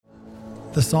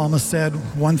The psalmist said,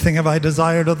 "One thing have I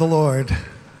desired of the Lord,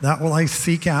 that will I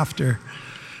seek after,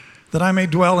 that I may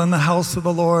dwell in the house of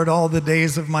the Lord all the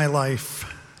days of my life,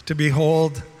 to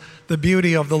behold the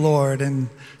beauty of the Lord and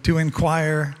to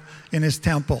inquire in his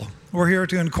temple." We're here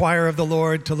to inquire of the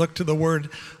Lord, to look to the word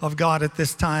of God at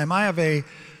this time. I have a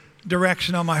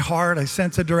direction on my heart. I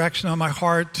sense a direction on my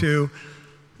heart to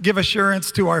give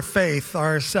assurance to our faith,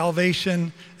 our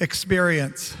salvation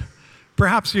experience.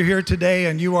 Perhaps you're here today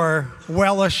and you are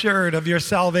well assured of your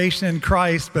salvation in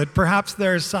Christ, but perhaps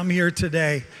there's some here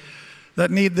today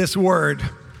that need this word.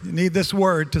 You need this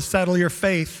word to settle your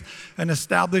faith and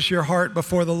establish your heart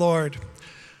before the Lord.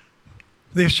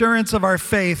 The assurance of our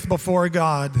faith before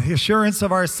God, the assurance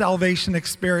of our salvation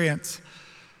experience.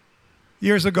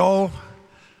 Years ago,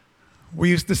 we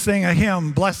used to sing a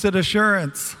hymn, "Blessed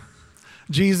Assurance,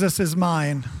 Jesus is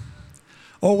mine.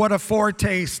 Oh, what a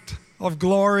foretaste of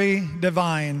glory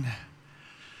divine.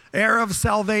 Heir of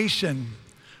salvation,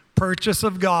 purchase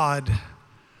of God,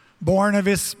 born of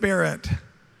his Spirit,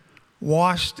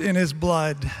 washed in his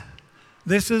blood.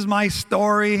 This is my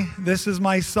story, this is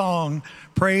my song,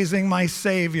 praising my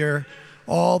Savior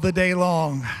all the day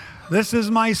long." This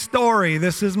is my story,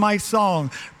 this is my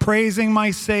song, praising my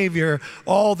Savior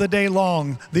all the day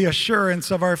long. The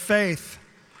assurance of our faith.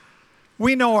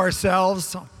 We know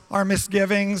ourselves, our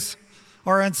misgivings,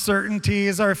 our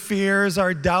uncertainties, our fears,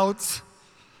 our doubts,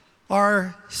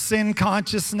 our sin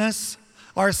consciousness,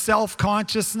 our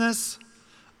self-consciousness,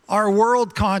 our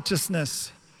world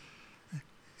consciousness.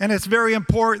 And it's very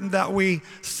important that we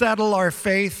settle our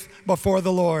faith before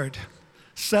the Lord.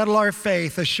 Settle our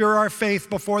faith, assure our faith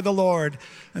before the Lord.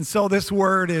 And so this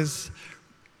word is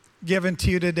given to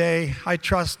you today, I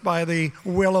trust by the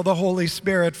will of the Holy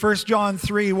Spirit. 1 John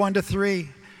 3,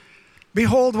 1-3.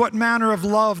 "Behold what manner of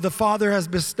love the Father has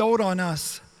bestowed on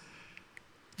us,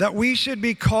 that we should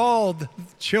be called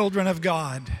children of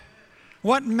God."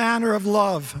 What manner of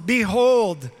love?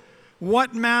 Behold,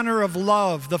 what manner of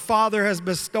love the Father has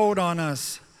bestowed on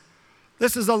us.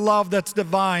 This is a love that's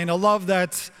divine, a love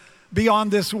that's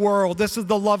beyond this world. This is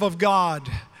the love of God,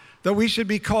 that we should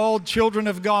be called children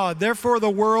of God. Therefore, the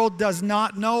world does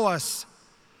not know us,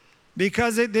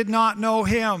 because it did not know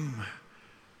him.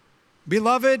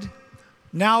 Beloved,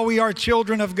 now we are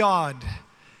children of God,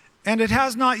 and it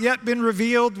has not yet been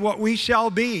revealed what we shall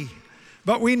be.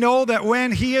 But we know that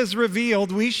when he is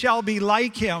revealed, we shall be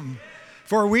like him,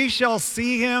 for we shall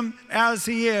see him as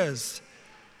he is.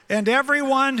 And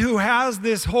everyone who has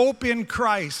this hope in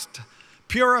Christ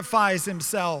purifies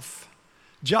himself,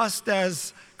 just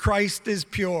as Christ is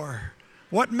pure.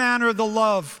 What manner of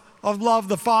love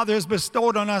the Father has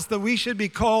bestowed on us, that we should be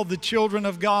called the children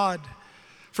of God.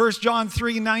 1 John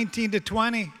 3,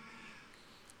 19-20.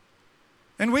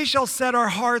 "And we shall set our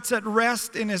hearts at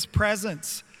rest in his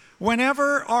presence,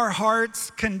 whenever our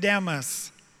hearts condemn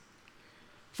us.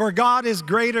 For God is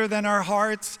greater than our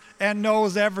hearts and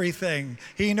knows everything."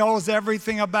 He knows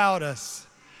everything about us.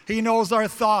 He knows our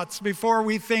thoughts before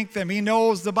we think them. He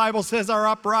knows, the Bible says, our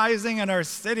uprising and our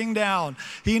sitting down.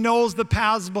 He knows the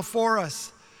paths before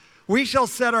us. We shall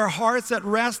set our hearts at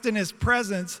rest in his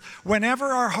presence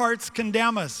whenever our hearts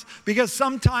condemn us, because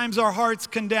sometimes our hearts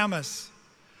condemn us.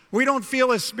 We don't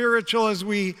feel as spiritual as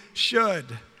we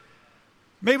should.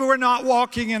 Maybe we're not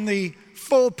walking in the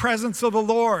full presence of the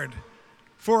Lord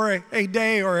for a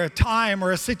day or a time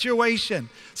or a situation.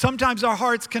 Sometimes our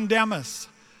hearts condemn us.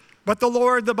 But the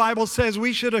Lord, the Bible says,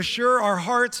 we should assure our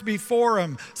hearts before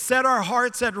him, set our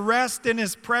hearts at rest in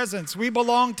his presence. We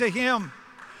belong to him.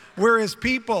 We're his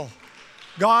people.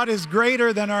 God is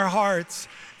greater than our hearts,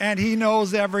 and he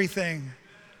knows everything.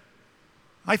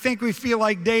 I think we feel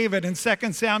like David in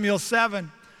 2 Samuel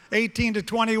 7,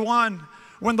 18-21.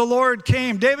 When the Lord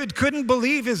came, David couldn't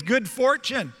believe his good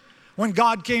fortune when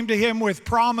God came to him with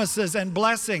promises and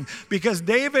blessing, because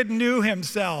David knew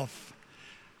himself.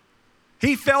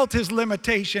 He felt his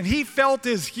limitation. He felt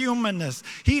his humanness.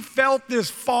 He felt this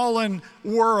fallen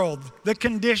world, the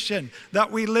condition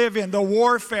that we live in, the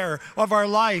warfare of our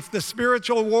life, the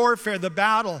spiritual warfare, the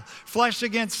battle, flesh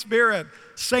against spirit,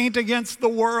 saint against the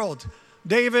world.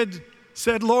 David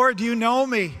said, "Lord, you know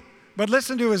me." But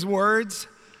listen to his words.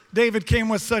 David came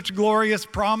with such glorious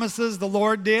promises, the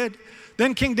Lord did.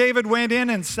 Then King David went in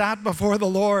and sat before the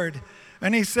Lord,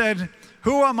 and he said,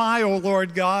 "Who am I, O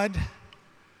Lord God?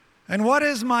 And what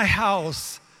is my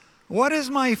house? What is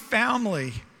my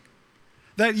family,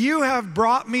 that you have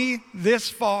brought me this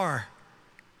far?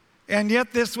 And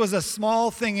yet this was a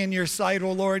small thing in your sight,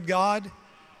 O Lord God.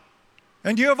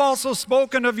 And you have also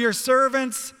spoken of your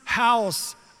servant's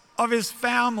house, of his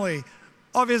family,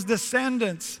 of his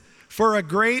descendants, for a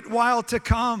great while to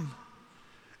come.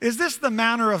 Is this the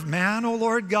manner of man, O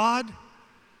Lord God? You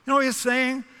know what he's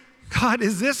saying? God,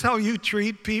 is this how you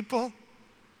treat people?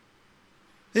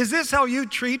 Is this how you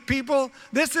treat people?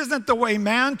 This isn't the way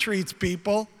man treats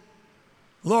people.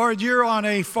 Lord, you're on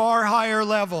a far higher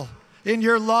level in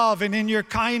your love and in your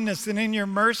kindness and in your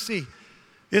mercy.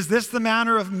 Is this the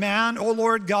manner of man, O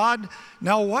Lord God?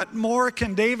 Now what more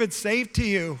can David say to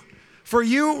you? For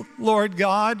you, Lord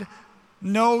God,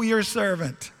 know your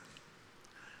servant.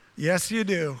 Yes, you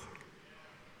do.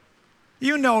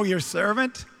 You know your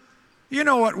servant. You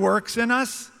know what works in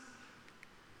us.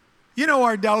 You know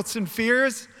our doubts and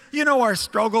fears. You know our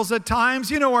struggles at times.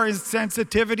 You know our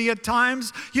insensitivity at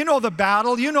times. You know the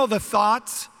battle. You know the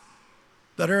thoughts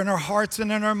that are in our hearts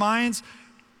and in our minds.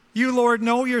 You, Lord,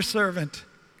 know your servant.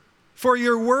 For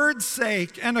your word's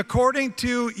sake and according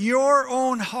to your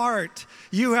own heart,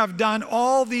 you have done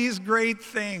all these great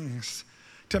things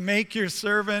to make your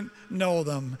servant know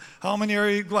them. How many are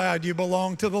you glad you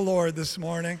belong to the Lord this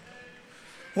morning?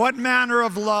 What manner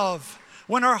of love.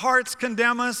 When our hearts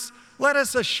condemn us, let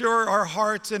us assure our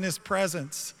hearts in his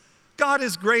presence. God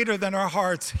is greater than our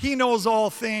hearts. He knows all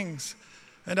things.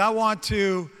 And I want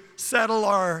to settle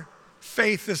our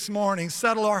faith this morning,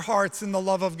 settle our hearts in the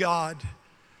love of God.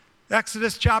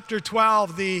 Exodus chapter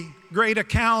 12, the great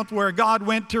account where God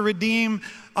went to redeem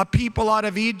a people out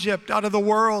of Egypt, out of the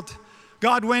world.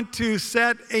 God went to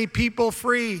set a people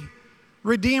free,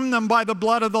 redeem them by the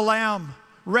blood of the Lamb,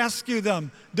 rescue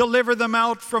them, deliver them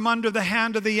out from under the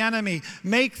hand of the enemy,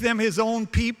 make them his own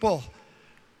people.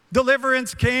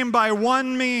 Deliverance came by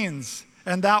one means,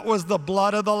 and that was the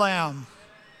blood of the Lamb.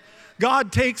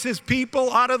 God takes his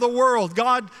people out of the world.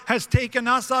 God has taken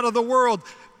us out of the world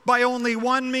by only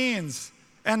one means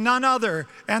and none other,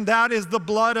 and that is the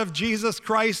blood of Jesus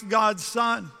Christ, God's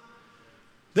Son.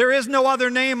 There is no other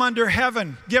name under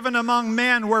heaven given among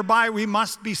men whereby we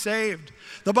must be saved.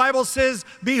 The Bible says,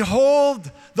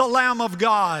 behold the Lamb of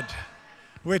God,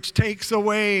 which takes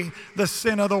away the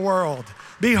sin of the world.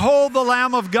 Behold the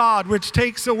Lamb of God, which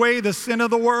takes away the sin of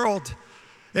the world.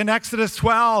 In Exodus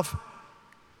 12,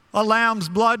 a lamb's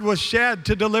blood was shed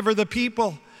to deliver the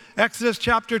people. Exodus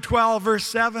chapter 12, verse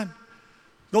 7.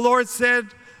 The Lord said,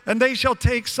 and they shall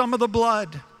take some of the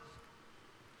blood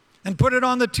and put it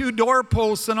on the two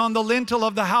doorposts and on the lintel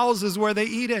of the houses where they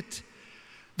eat it.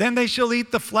 Then they shall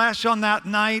eat the flesh on that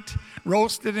night,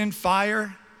 roasted in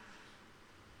fire.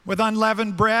 With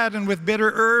unleavened bread and with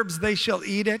bitter herbs they shall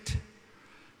eat it.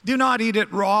 Do not eat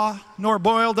it raw, nor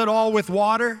boiled at all with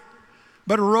water,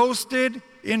 but roasted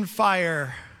in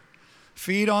fire.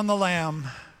 Feed on the lamb.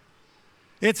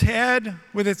 Its head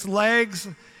with its legs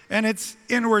and its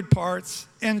inward parts,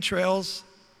 entrails.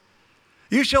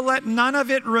 You shall let none of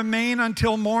it remain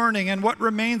until morning, and what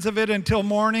remains of it until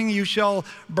morning you shall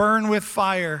burn with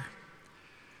fire.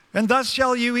 And thus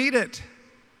shall you eat it,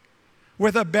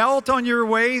 with a belt on your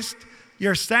waist,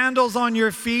 your sandals on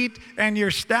your feet, and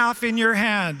your staff in your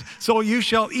hand. So you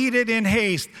shall eat it in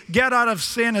haste. Get out of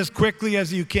sin as quickly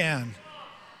as you can.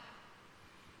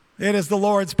 It is the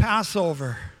Lord's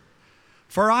Passover.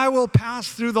 For I will pass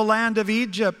through the land of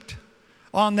Egypt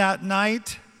on that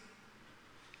night,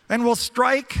 and will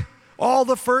strike all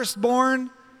the firstborn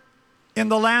in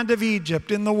the land of Egypt,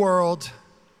 in the world,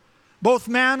 both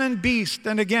man and beast,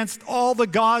 and against all the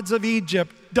gods of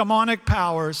Egypt, demonic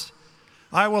powers,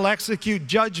 I will execute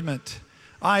judgment.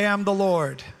 I am the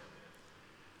Lord.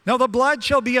 Now the blood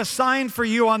shall be a sign for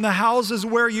you on the houses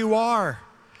where you are.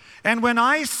 And when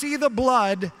I see the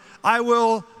blood, I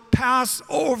will pass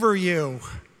over you.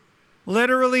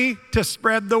 Literally, to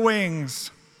spread the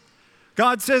wings.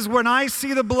 God says, when I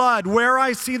see the blood, where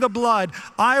I see the blood,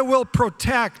 I will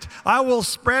protect. I will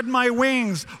spread my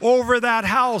wings over that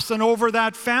house and over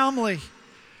that family.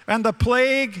 And the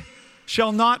plague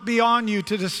shall not be on you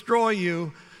to destroy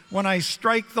you when I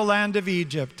strike the land of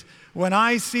Egypt. When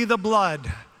I see the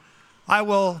blood, I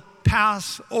will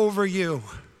pass over you.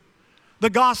 The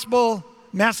gospel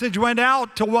message went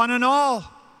out to one and all.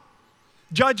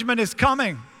 Judgment is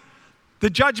coming. The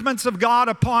judgments of God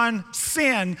upon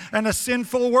sin and a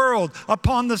sinful world,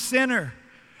 upon the sinner.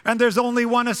 And there's only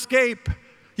one escape.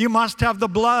 You must have the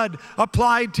blood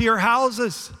applied to your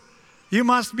houses. You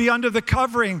must be under the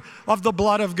covering of the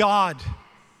blood of God.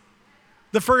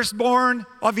 The firstborn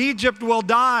of Egypt will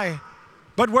die,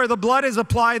 but where the blood is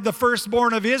applied, the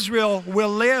firstborn of Israel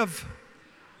will live.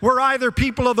 We're either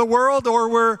people of the world or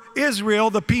we're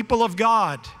Israel, the people of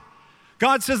God.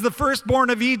 God says the firstborn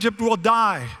of Egypt will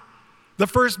die. The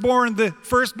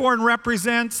firstborn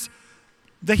represents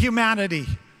the humanity.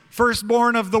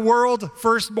 Firstborn of the world,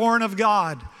 firstborn of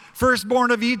God. Firstborn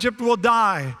of Egypt will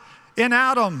die. In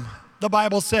Adam, the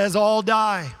Bible says, all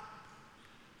die.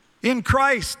 In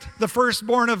Christ, the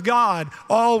firstborn of God,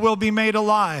 all will be made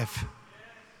alive.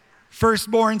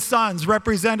 Firstborn sons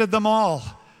represented them all.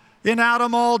 In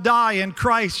Adam all die, in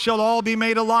Christ shall all be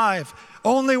made alive.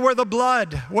 Only where the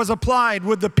blood was applied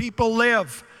would the people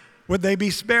live. Would they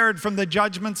be spared from the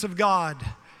judgments of God?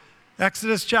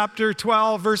 Exodus chapter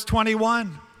 12, verse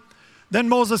 21. Then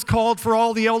Moses called for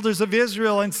all the elders of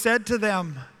Israel and said to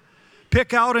them,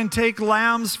 pick out and take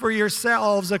lambs for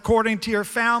yourselves according to your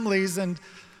families and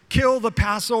kill the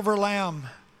Passover lamb.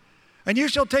 And you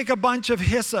shall take a bunch of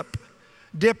hyssop,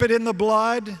 dip it in the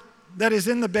blood that is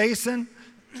in the basin,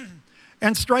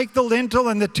 and strike the lintel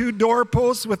and the 2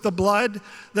 doorposts with the blood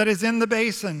that is in the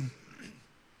basin.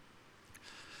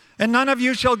 And none of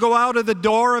you shall go out of the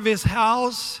door of his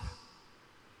house.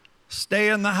 Stay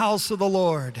in the house of the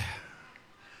Lord.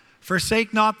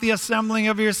 Forsake not the assembling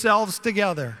of yourselves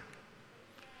together.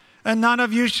 And none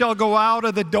of you shall go out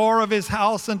of the door of his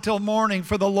house until morning,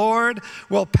 for the Lord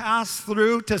will pass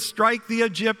through to strike the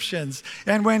Egyptians.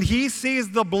 And when he sees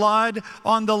the blood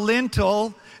on the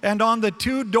lintel and on the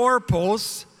 2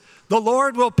 doorposts, the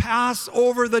Lord will pass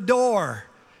over the door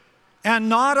and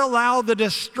not allow the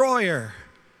destroyer,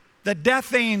 the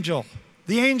death angel,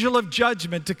 the angel of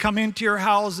judgment, to come into your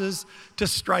houses to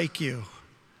strike you.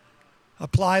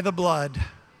 Apply the blood.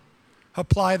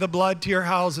 Apply the blood to your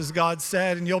houses, God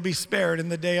said, and you'll be spared in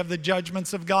the day of the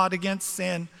judgments of God against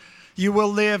sin. You will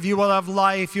live, you will have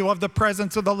life, you will have the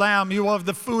presence of the Lamb, you will have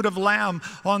the food of Lamb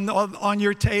on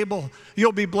your table.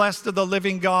 You'll be blessed of the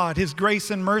living God. His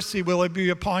grace and mercy will be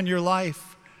upon your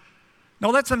life. Now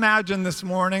let's imagine this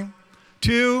morning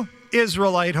 2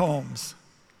 Israelite homes.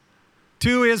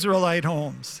 2 Israelite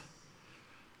homes.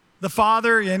 The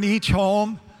father in each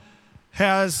home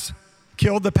has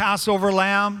killed the Passover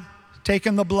lamb,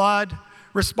 taken the blood,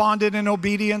 responded in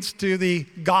obedience to the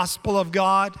gospel of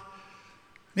God.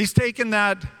 He's taken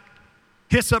that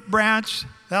hyssop branch,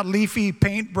 that leafy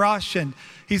paintbrush, and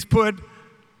he's put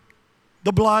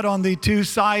the blood on the 2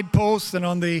 side posts and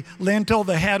on the lintel,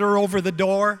 the header over the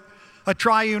door, a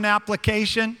triune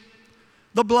application.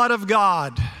 The blood of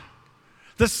God,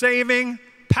 the saving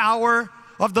power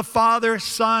of the Father,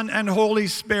 Son, and Holy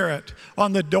Spirit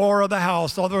on the door of the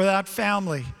house, over that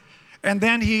family. And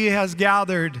then he has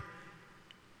gathered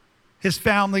his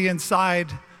family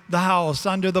inside the house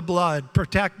under the blood,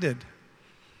 protected.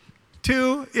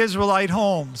 2 Israelite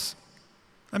homes.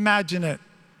 Imagine it.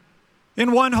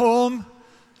 In one home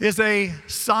is a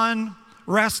son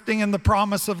resting in the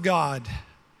promise of God,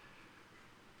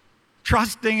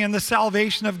 trusting in the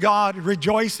salvation of God,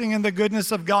 rejoicing in the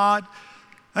goodness of God,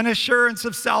 an assurance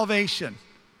of salvation.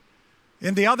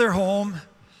 In the other home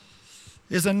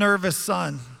is a nervous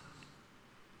son,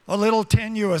 a little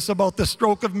tenuous about the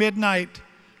stroke of midnight,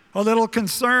 a little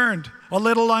concerned, a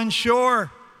little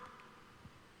unsure.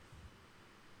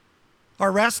 A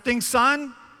resting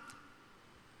son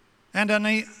and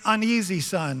an uneasy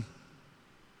son.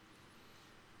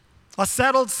 A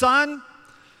settled son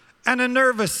and a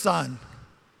nervous son.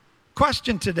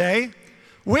 Question today,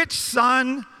 which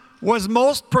son was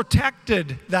most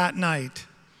protected that night?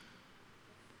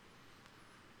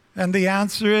 And the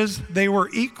answer is they were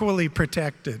equally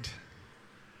protected.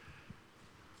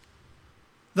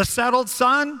 The settled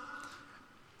son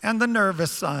and the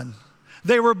nervous son.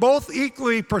 They were both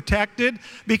equally protected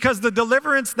because the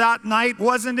deliverance that night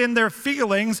wasn't in their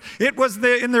feelings, it was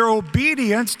in their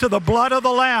obedience to the blood of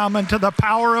the Lamb and to the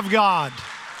power of God.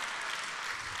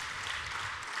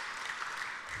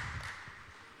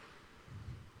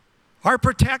 Our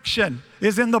protection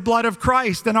is in the blood of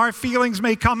Christ, and our feelings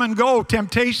may come and go,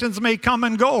 temptations may come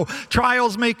and go,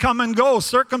 trials may come and go,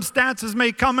 circumstances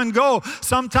may come and go.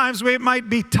 Sometimes we might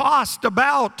be tossed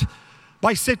about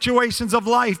by situations of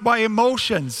life, by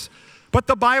emotions. But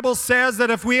the Bible says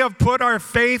that if we have put our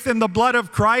faith in the blood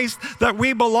of Christ, that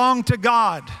we belong to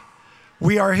God.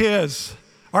 We are His.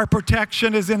 Our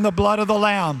protection is in the blood of the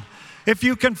Lamb. If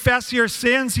you confess your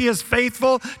sins, He is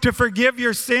faithful to forgive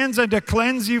your sins and to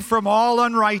cleanse you from all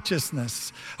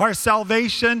unrighteousness. Our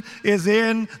salvation is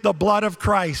in the blood of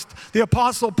Christ. The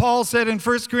Apostle Paul said in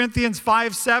 1 Corinthians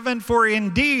 5:7, "For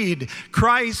indeed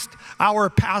Christ, our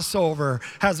Passover,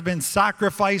 has been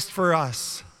sacrificed for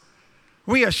us."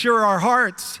 We assure our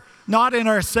hearts, not in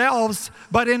ourselves,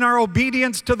 but in our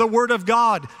obedience to the Word of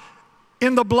God,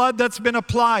 in the blood that's been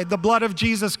applied, the blood of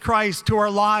Jesus Christ, to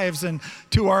our lives and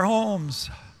to our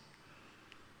homes.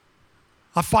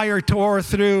 A fire tore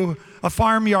through a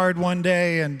farmyard one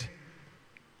day and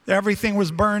everything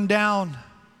was burned down.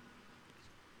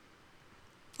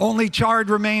 Only charred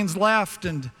remains left,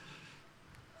 and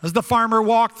As the farmer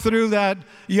walked through that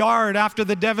yard after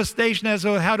the devastation as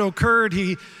it had occurred,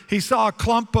 he saw a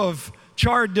clump of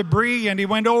charred debris, and he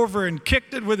went over and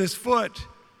kicked it with his foot,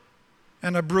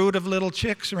 and a brood of little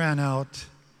chicks ran out.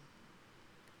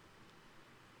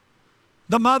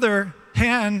 The mother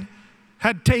hen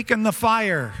had taken the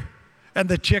fire, and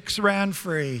the chicks ran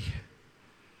free.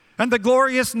 And the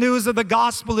glorious news of the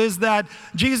gospel is that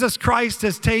Jesus Christ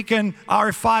has taken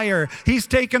our fire. He's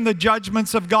taken the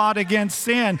judgments of God against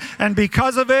sin. And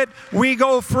because of it, we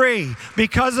go free.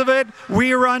 Because of it,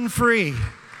 we run free.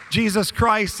 Jesus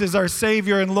Christ is our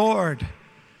Savior and Lord.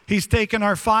 He's taken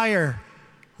our fire.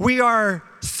 We are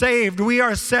saved. We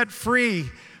are set free.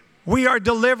 We are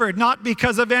delivered, not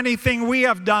because of anything we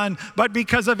have done, but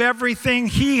because of everything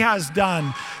He has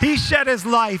done. He shed His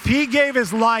life. He gave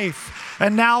His life.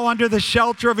 And now under the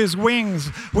shelter of His wings,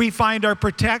 we find our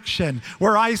protection.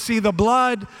 Where I see the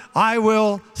blood, I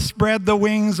will spread the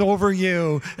wings over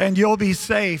you, and you'll be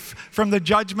safe from the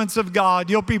judgments of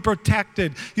God. You'll be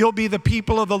protected. You'll be the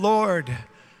people of the Lord.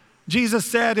 Jesus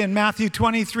said in Matthew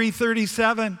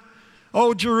 23:37,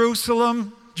 "Oh,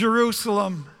 Jerusalem,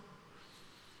 Jerusalem,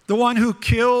 the one who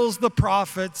kills the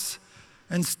prophets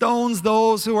and stones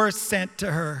those who are sent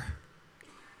to her."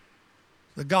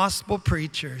 The gospel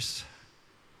preachers,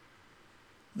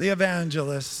 the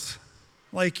evangelists,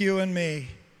 like you and me.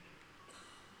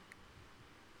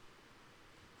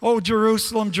 Oh,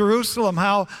 Jerusalem, Jerusalem,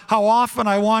 how often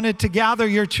I wanted to gather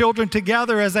your children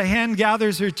together as a hen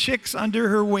gathers her chicks under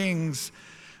her wings,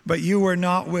 but you were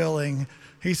not willing.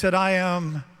 He said, I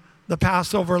am the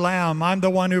Passover lamb. I'm the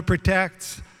one who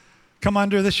protects. Come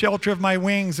under the shelter of my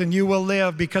wings and you will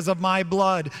live because of my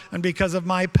blood and because of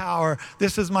my power.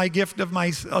 This is my gift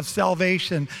of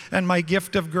salvation and my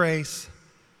gift of grace.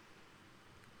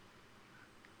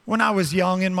 When I was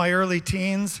young in my early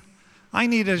teens, I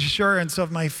needed assurance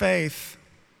of my faith.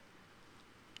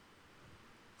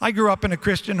 I grew up in a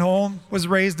Christian home, was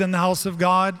raised in the house of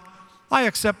God. I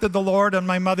accepted the Lord on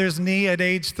my mother's knee at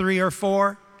age 3 or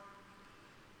 4.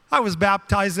 I was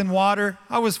baptized in water.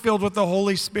 I was filled with the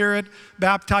Holy Spirit,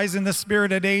 baptized in the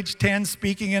Spirit at age 10,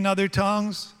 speaking in other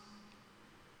tongues.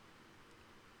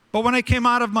 But when I came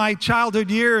out of my childhood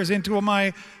years into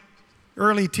my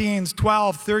early teens,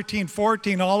 12, 13,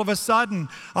 14, all of a sudden,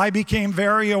 I became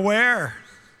very aware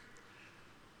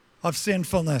of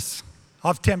sinfulness,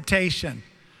 of temptation,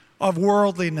 of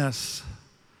worldliness,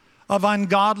 of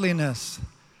ungodliness.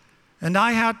 And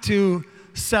I had to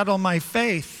settle my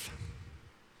faith.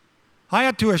 I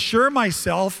had to assure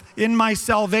myself in my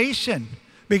salvation,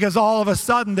 because all of a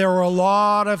sudden there were a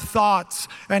lot of thoughts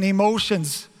and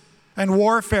emotions and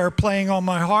warfare playing on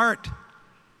my heart.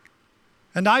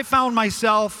 And I found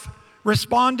myself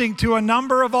responding to a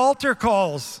number of altar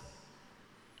calls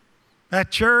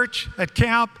at church, at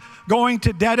camp, going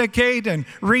to dedicate and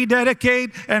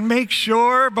rededicate and make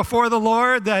sure before the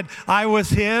Lord that I was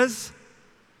His.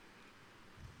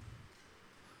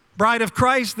 Bride of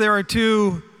Christ, there are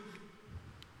 2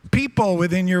 people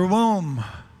within your womb.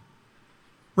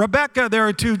 Rebecca, there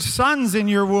are 2 sons in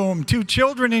your womb, 2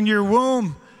 children in your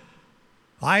womb.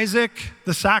 Isaac,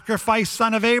 the sacrificed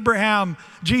son of Abraham,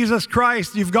 Jesus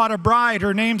Christ, you've got a bride.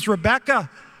 Her name's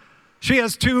Rebecca. She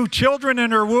has 2 children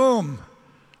in her womb.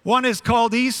 One is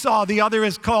called Esau, the other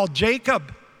is called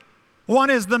Jacob. One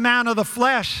is the man of the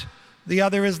flesh, the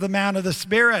other is the man of the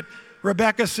spirit.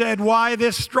 Rebecca said, why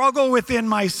this struggle within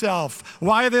myself?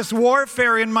 Why this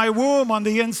warfare in my womb on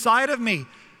the inside of me?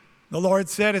 The Lord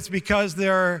said, it's because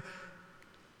there are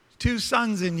 2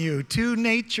 sons in you, 2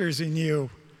 natures in you.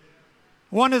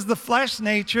 One is the flesh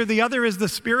nature, the other is the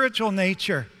spiritual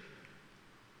nature.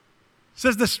 It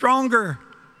says the stronger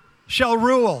shall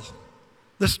rule.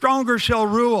 The stronger shall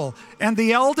rule, and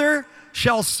the elder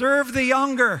shall serve the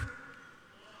younger.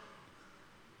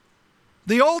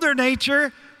 The older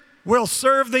nature will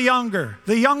serve the younger.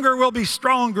 The younger will be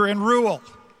stronger and rule.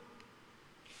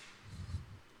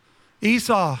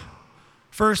 Esau,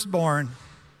 firstborn.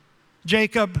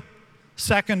 Jacob,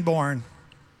 secondborn.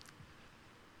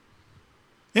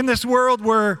 In this world,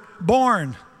 we're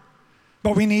born,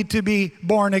 but we need to be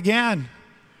born again.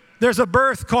 There's a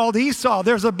birth called Esau.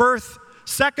 There's a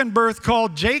second birth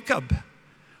called Jacob,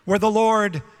 where the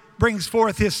Lord brings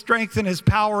forth His strength and His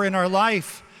power in our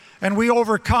life, and we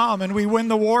overcome and we win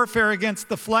the warfare against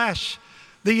the flesh.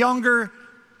 The older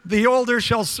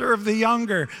shall serve the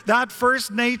younger. That first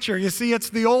nature, you see, it's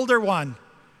the older one.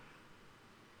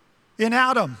 In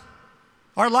Adam,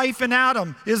 our life in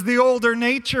Adam is the older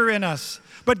nature in us.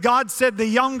 But God said the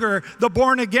younger, the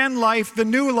born-again life, the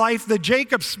new life, the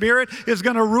Jacob spirit is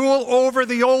going to rule over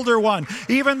the older one.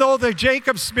 Even though the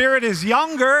Jacob spirit is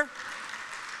younger,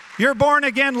 You're born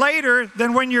again later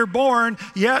than when you're born,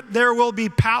 yet there will be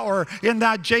power in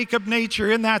that Jacob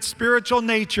nature, in that spiritual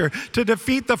nature, to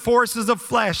defeat the forces of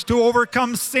flesh, to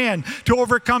overcome sin, to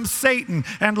overcome Satan,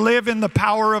 and live in the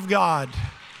power of God.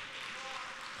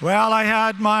 Well, I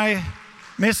had my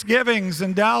misgivings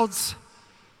and doubts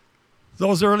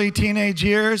those early teenage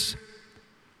years.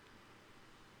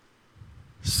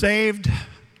 Saved,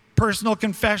 personal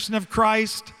confession of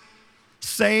Christ,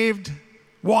 saved,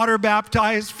 water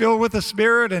baptized, filled with the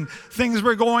Spirit, and things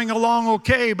were going along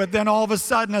okay. But then all of a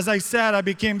sudden, as I said, I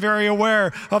became very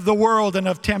aware of the world and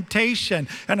of temptation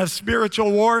and of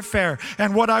spiritual warfare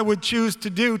and what I would choose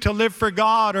to do to live for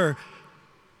God or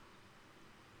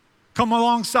come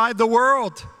alongside the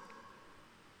world.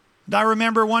 And I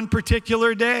remember one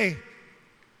particular day.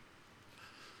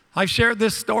 I shared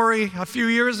this story a few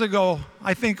years ago,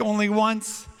 I think only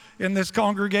once in this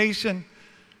congregation.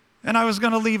 And I was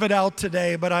going to leave it out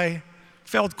today, but I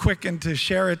felt quickened to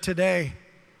share it today.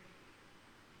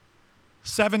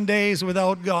 7 days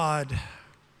without God.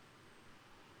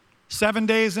 7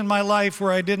 days in my life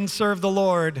where I didn't serve the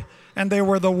Lord, and they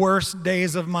were the worst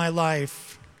days of my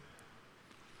life.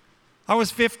 I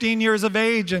was 15 years of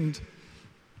age, and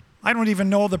I don't even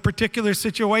know the particular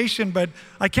situation, but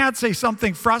I can't say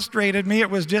something frustrated me. It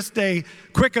was just a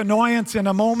quick annoyance in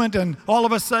a moment, and all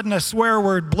of a sudden a swear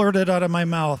word blurted out of my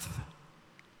mouth.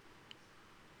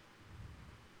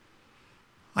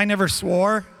 I never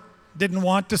swore, didn't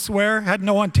want to swear, had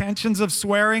no intentions of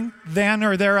swearing then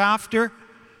or thereafter.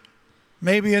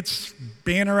 Maybe it's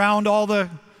being around all the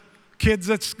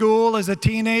kids at school as a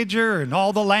teenager and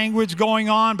all the language going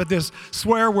on, but this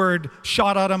swear word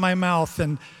shot out of my mouth,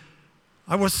 and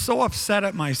I was so upset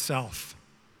at myself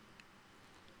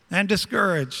and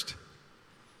discouraged.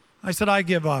 I said, I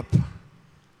give up.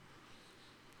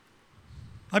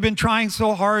 I've been trying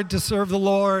so hard to serve the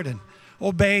Lord and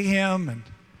obey Him and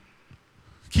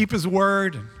keep His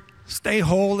word and stay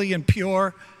holy and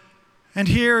pure. And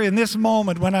here in this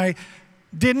moment when I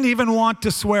didn't even want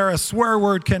to swear, a swear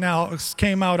word came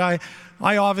out. I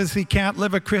obviously can't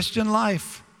live a Christian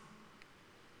life.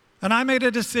 And I made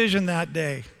a decision that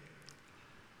day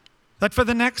that for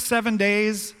the next 7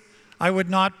 days, I would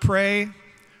not pray,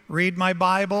 read my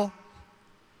Bible,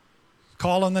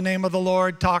 call on the name of the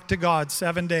Lord, talk to God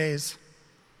 7 days.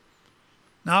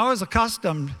 Now, I was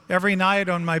accustomed every night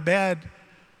on my bed,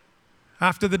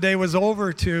 after the day was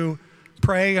over, to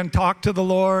pray and talk to the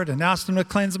Lord and ask Him to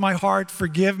cleanse my heart,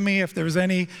 forgive me if there was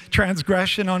any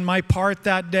transgression on my part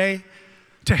that day,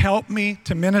 to help me,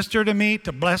 to minister to me,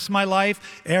 to bless my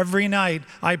life. Every night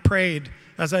I prayed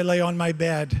as I lay on my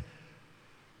bed.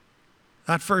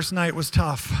 That first night was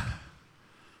tough.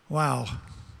 Wow.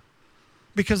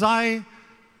 Because I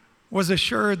was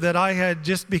assured that I had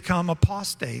just become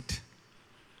apostate.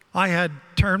 I had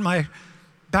turned my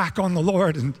back on the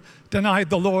Lord and denied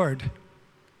the Lord.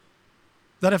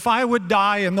 That if I would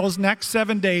die in those next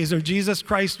 7 days or Jesus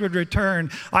Christ would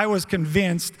return, I was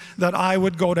convinced that I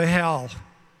would go to hell.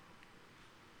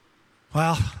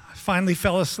 Well, I finally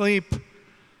fell asleep.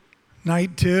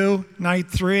 Night 2, night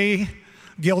 3,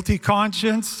 guilty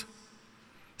conscience,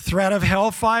 threat of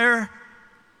hellfire,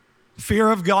 fear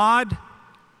of God.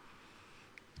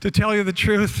 To tell you the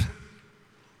truth,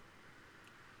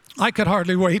 I could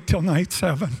hardly wait till night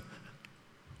 7.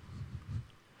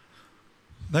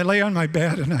 I lay on my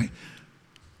bed and I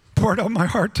poured out my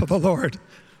heart to the Lord.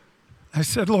 I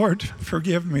said, Lord,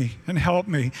 forgive me and help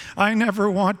me. I never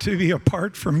want to be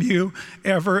apart from you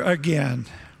ever again.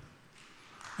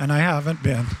 And I haven't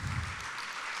been.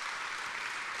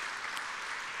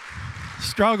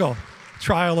 Struggle,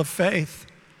 trial of faith.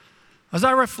 As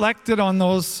I reflected on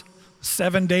those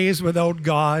 7 days without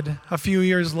God a few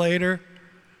years later,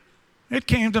 it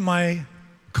came to my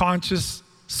conscious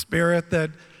spirit that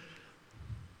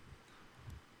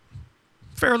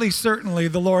fairly certainly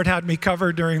the Lord had me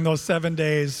covered during those 7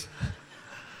 days.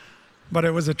 But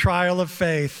it was a trial of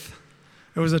faith.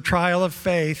 It was a trial of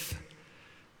faith.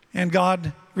 And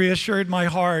God reassured my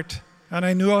heart, and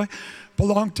I knew I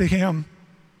belonged to Him.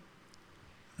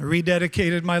 I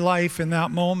rededicated my life in that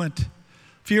moment.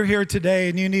 If you're here today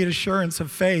and you need assurance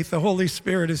of faith, the Holy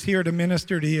Spirit is here to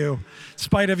minister to you. In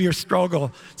spite of your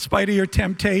struggle, in spite of your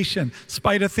temptation, in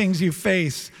spite of things you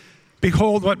face,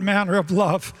 behold what manner of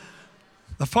love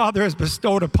the Father has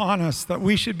bestowed upon us, that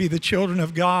we should be the children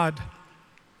of God.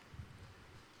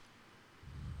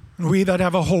 And we that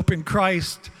have a hope in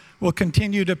Christ will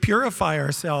continue to purify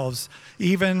ourselves,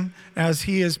 even as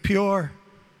He is pure.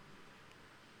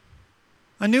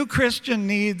 A new Christian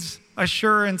needs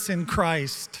assurance in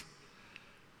Christ.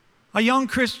 A young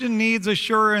Christian needs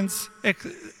assurance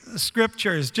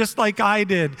scriptures, just like I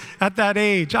did at that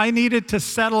age. I needed to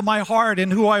settle my heart in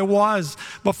who I was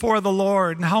before the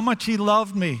Lord and how much He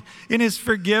loved me, in His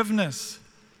forgiveness,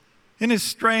 in His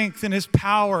strength, in His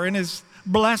power, in His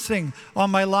blessing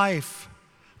on my life.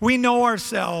 We know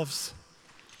ourselves.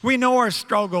 We know our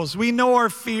struggles. We know our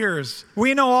fears.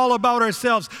 We know all about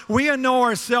ourselves. We know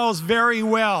ourselves very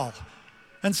well.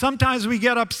 And sometimes we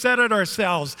get upset at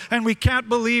ourselves and we can't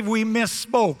believe we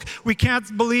misspoke. We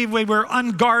can't believe we were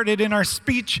unguarded in our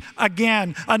speech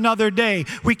again another day.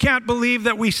 We can't believe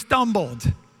that we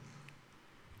stumbled.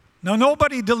 Now,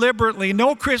 nobody deliberately,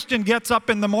 no Christian gets up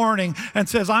in the morning and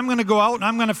says, I'm going to go out and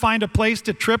I'm going to find a place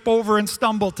to trip over and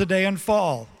stumble today and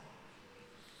fall.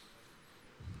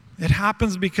 It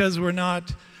happens because we're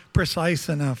not precise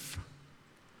enough.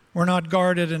 We're not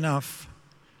guarded enough.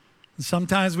 And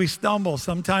sometimes we stumble.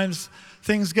 Sometimes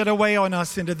things get away on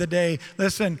us into the day.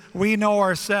 Listen, we know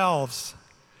ourselves,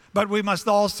 but we must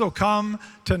also come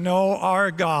to know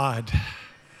our God.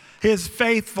 His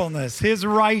faithfulness, His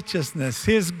righteousness,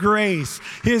 His grace,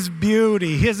 His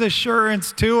beauty, His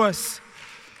assurance to us.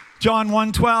 John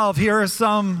 1:12, here are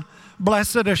some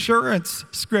blessed assurance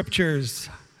scriptures.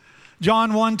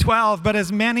 John 1:12, but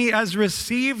as many as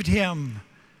received Him,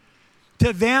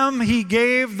 to them He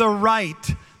gave the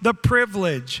right, the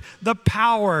privilege, the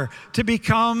power to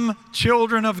become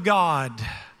children of God.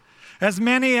 As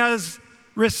many as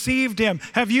received Him.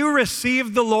 Have you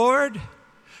received the Lord?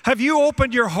 Have you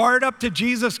opened your heart up to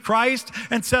Jesus Christ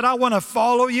and said, I want to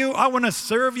follow you. I want to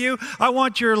serve you. I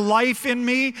want your life in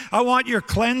me. I want your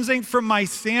cleansing from my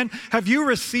sin. Have you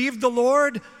received the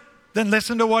Lord? Then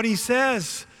listen to what He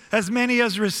says. As many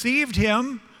as received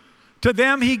Him, to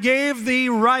them He gave the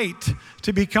right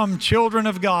to become children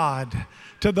of God,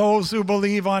 to those who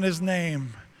believe on His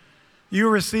name. You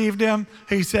received Him,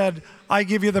 He said, I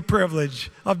give you the privilege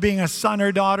of being a son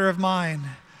or daughter of mine.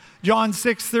 John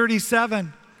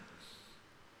 6:37,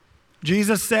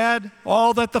 Jesus said,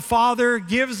 all that the Father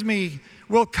gives me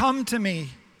will come to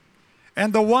me,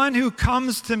 and the one who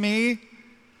comes to me,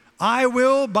 I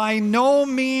will by no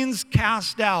means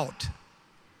cast out.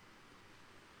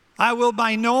 I will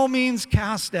by no means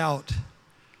cast out.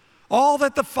 All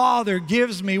that the Father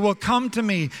gives me will come to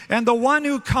me. And the one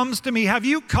who comes to me, have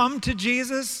you come to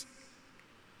Jesus?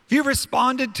 Have you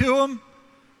responded to Him?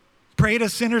 Prayed a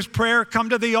sinner's prayer, come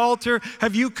to the altar.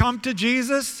 Have you come to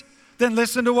Jesus? Then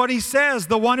listen to what He says.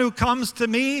 The one who comes to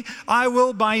me, I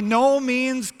will by no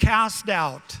means cast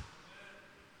out.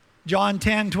 John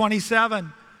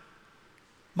 10:27.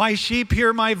 My sheep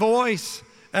hear my voice,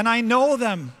 and I know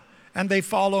them, and they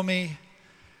follow me.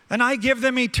 And I give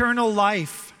them eternal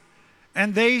life,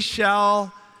 and they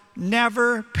shall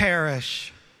never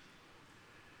perish.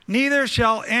 Neither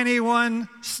shall anyone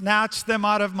snatch them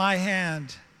out of my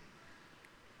hand.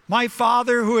 My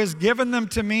Father who has given them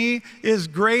to me is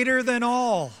greater than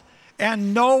all,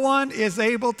 and no one is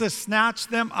able to snatch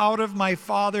them out of my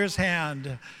Father's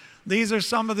hand. These are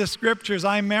some of the scriptures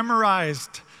I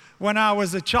memorized when I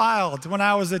was a child, when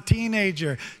I was a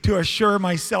teenager, to assure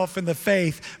myself in the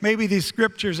faith. Maybe these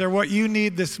scriptures are what you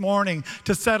need this morning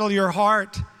to settle your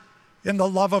heart in the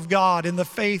love of God, in the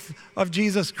faith of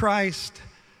Jesus Christ.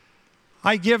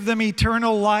 I give them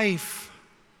eternal life.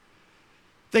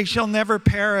 They shall never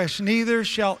perish, neither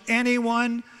shall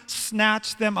anyone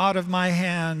snatch them out of my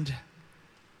hand.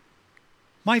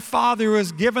 My Father who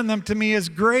has given them to me is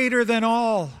greater than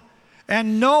all,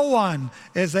 and no one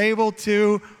is able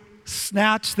to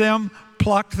snatch them,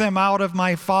 pluck them out of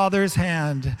my Father's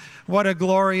hand. What a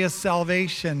glorious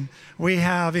salvation we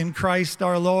have in Christ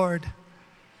our Lord.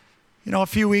 You know, a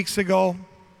few weeks ago,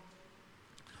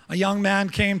 a young man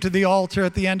came to the altar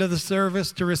at the end of the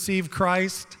service to receive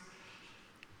Christ.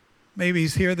 Maybe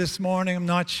he's here this morning, I'm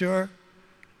not sure.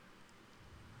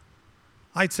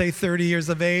 I'd say 30 years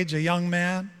of age, a young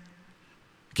man.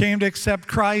 Came to accept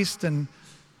Christ and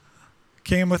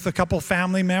came with a couple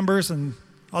family members, and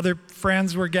other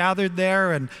friends were gathered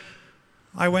there, and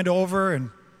I went over and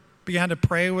began to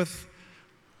pray with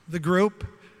the group,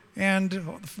 and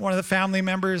one of the family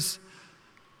members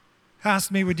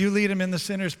asked me, would you lead him in the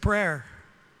sinner's prayer?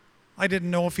 I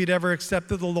didn't know if he'd ever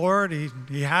accepted the Lord.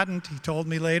 He hadn't, he told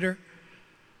me later.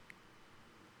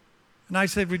 And I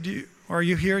said, are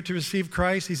you here to receive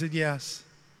Christ? He said, yes.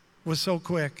 It was so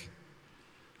quick.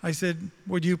 I said,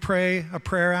 would you pray a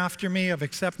prayer after me of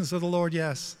acceptance of the Lord?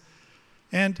 Yes.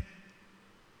 And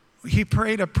he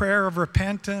prayed a prayer of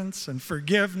repentance and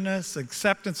forgiveness,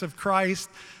 acceptance of Christ.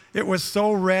 It was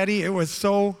so ready. It was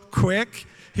so quick.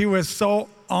 He was so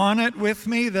on it with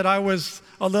me that I was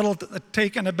a little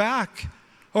taken aback.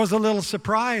 I was a little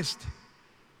surprised.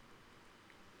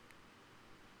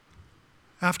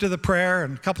 after the prayer,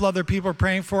 and a couple other people were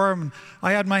praying for him. And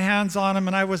I had my hands on him,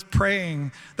 and I was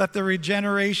praying that the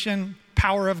regeneration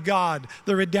power of God,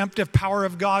 the redemptive power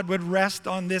of God would rest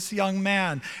on this young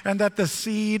man, and that the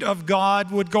seed of God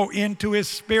would go into his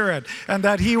spirit, and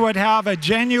that he would have a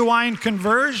genuine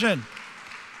conversion.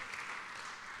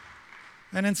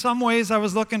 And in some ways, I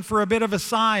was looking for a bit of a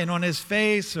sign on his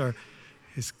face or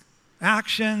his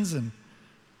actions. And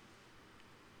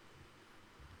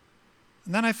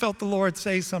then I felt the Lord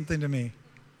say something to me.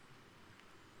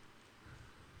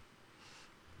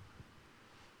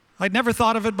 I'd never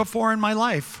thought of it before in my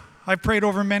life. I've prayed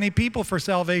over many people for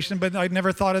salvation, but I'd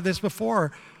never thought of this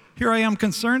before. Here I am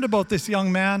concerned about this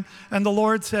young man, and the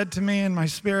Lord said to me in my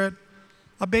spirit,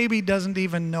 a baby doesn't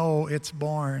even know it's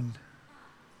born.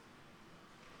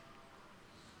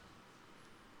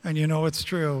 And you know it's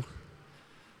true.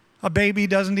 A baby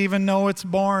doesn't even know it's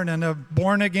born, and a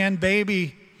born-again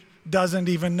baby doesn't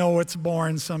even know it's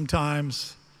born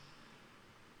sometimes.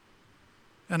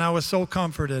 And I was so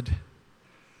comforted.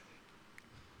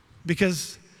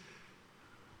 Because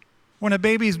when a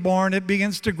baby's born, it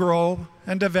begins to grow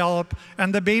and develop,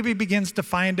 and the baby begins to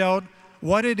find out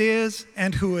what it is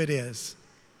and who it is.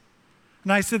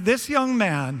 And I said, this young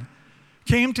man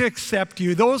came to accept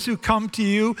you. Those who come to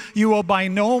you, you will by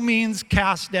no means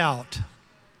cast out.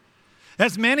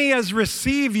 As many as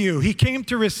receive you, he came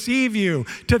to receive you.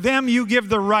 To them you give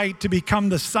the right to become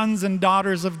the sons and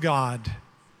daughters of God.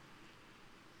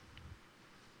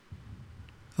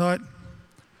 Thought,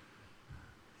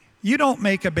 you don't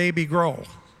make a baby grow.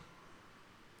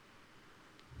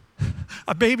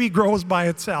 A baby grows by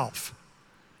itself.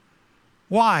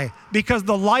 Why? Because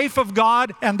the life of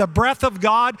God and the breath of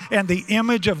God and the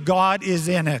image of God is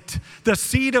in it. The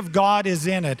seed of God is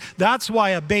in it. That's why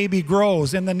a baby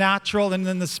grows in the natural and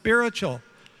in the spiritual.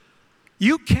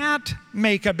 You can't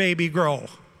make a baby grow.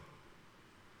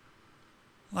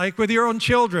 Like with your own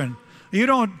children. You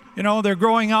don't, they're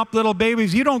growing up, little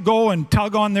babies. You don't go and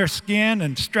tug on their skin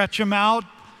and stretch them out,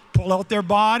 pull out their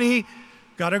body.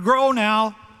 Got to grow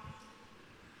now.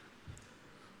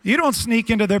 You don't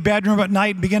sneak into their bedroom at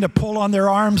night and begin to pull on their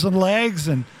arms and legs.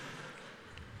 And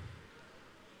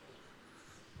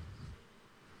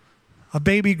a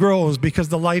baby grows because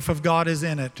the life of God is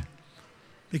in it,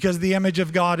 because the image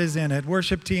of God is in it.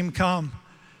 Worship team, come.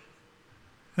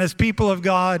 And as people of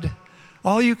God,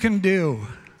 all you can do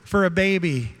for a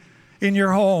baby in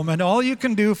your home, and all you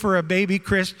can do for a baby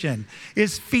Christian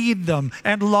is feed them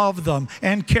and love them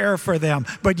and care for them.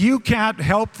 But you can't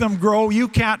help them grow. You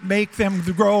can't make them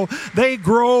grow. They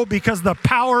grow because the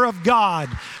power of God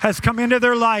has come into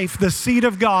their life, the seed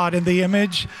of God in the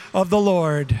image of the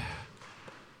Lord.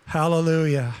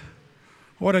 Hallelujah.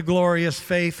 What a glorious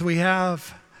faith we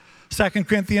have. 2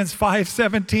 Corinthians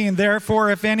 5:17,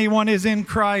 therefore, if anyone is in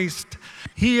Christ,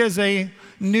 he is a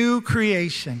new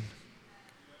creation.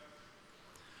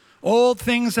 Old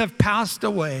things have passed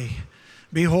away.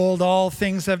 Behold, all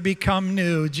things have become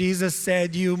new. Jesus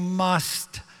said, you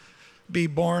must be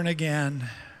born again.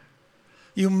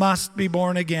 You must be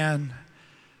born again.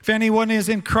 If anyone is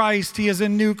in Christ, he is a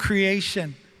new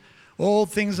creation.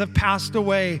 Old things have passed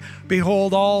away.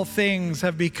 Behold, all things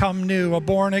have become new. A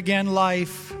born-again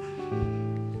life.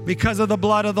 Because of the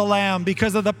blood of the Lamb,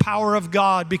 because of the power of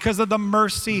God, because of the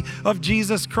mercy of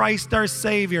Jesus Christ, our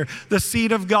Savior, the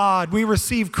seed of God. We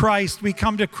receive Christ, we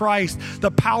come to Christ. The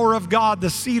power of God,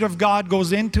 the seed of God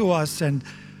goes into us, and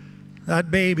that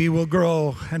baby will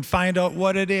grow and find out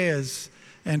what it is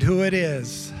and who it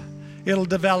is. It'll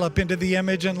develop into the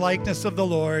image and likeness of the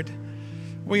Lord.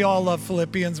 We all love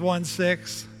Philippians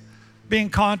 1:6,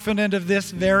 being confident of this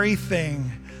very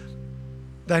thing,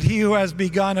 that he who has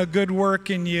begun a good work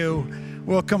in you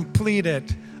will complete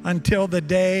it until the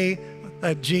day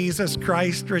that Jesus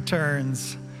Christ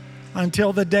returns.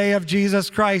 Until the day of Jesus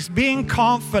Christ. Being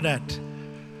confident.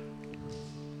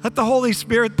 Let the Holy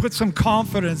Spirit put some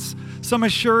confidence, some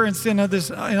assurance in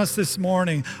us this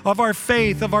morning of our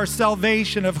faith, of our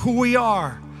salvation, of who we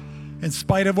are. In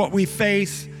spite of what we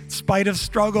face, in spite of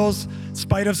struggles, in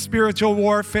spite of spiritual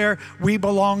warfare, we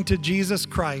belong to Jesus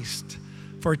Christ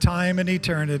for time and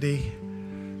eternity.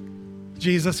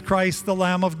 Jesus Christ, the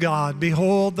Lamb of God.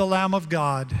 Behold the Lamb of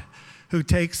God who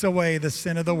takes away the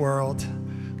sin of the world.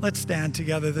 Let's stand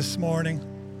together this morning.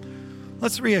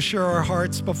 Let's reassure our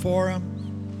hearts before him.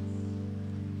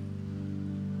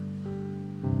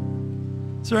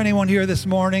 Is there anyone here this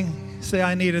morning? Say,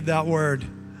 I needed that word.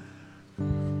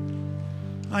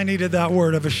 I needed that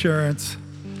word of assurance.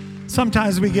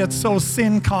 Sometimes we get so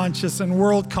sin conscious and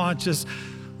world conscious.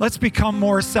 Let's become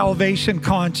more salvation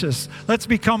conscious. Let's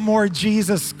become more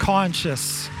Jesus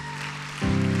conscious.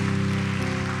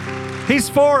 He's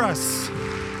for us.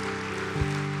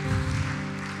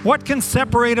 What can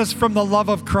separate us from the love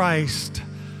of Christ?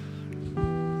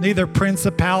 Neither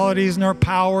principalities nor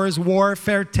powers,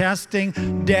 warfare,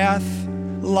 testing, death,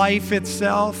 life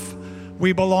itself.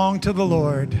 We belong to the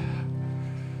Lord.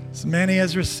 As many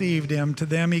as received him, to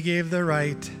them he gave the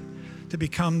right to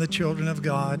become the children of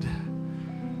God.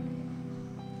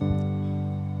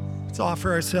 Let's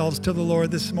offer ourselves to the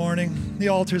Lord this morning. The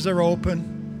altars are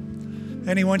open.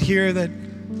 Anyone here that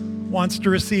wants to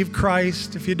receive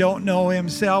Christ, if you don't know him,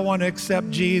 say, I want to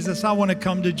accept Jesus. I want to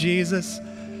come to Jesus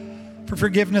for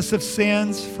forgiveness of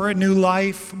sins, for a new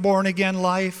life, born again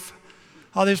life.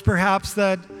 Others perhaps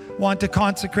that want to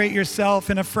consecrate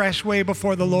yourself in a fresh way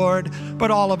before the Lord.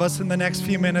 But all of us in the next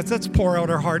few minutes, let's pour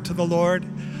out our heart to the Lord.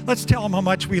 Let's tell him how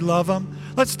much we love him.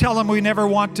 Let's tell him we never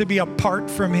want to be apart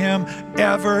from him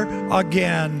ever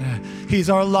again. He's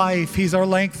our life. He's our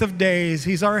length of days.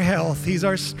 He's our health. He's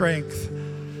our strength.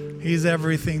 He's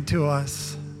everything to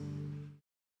us.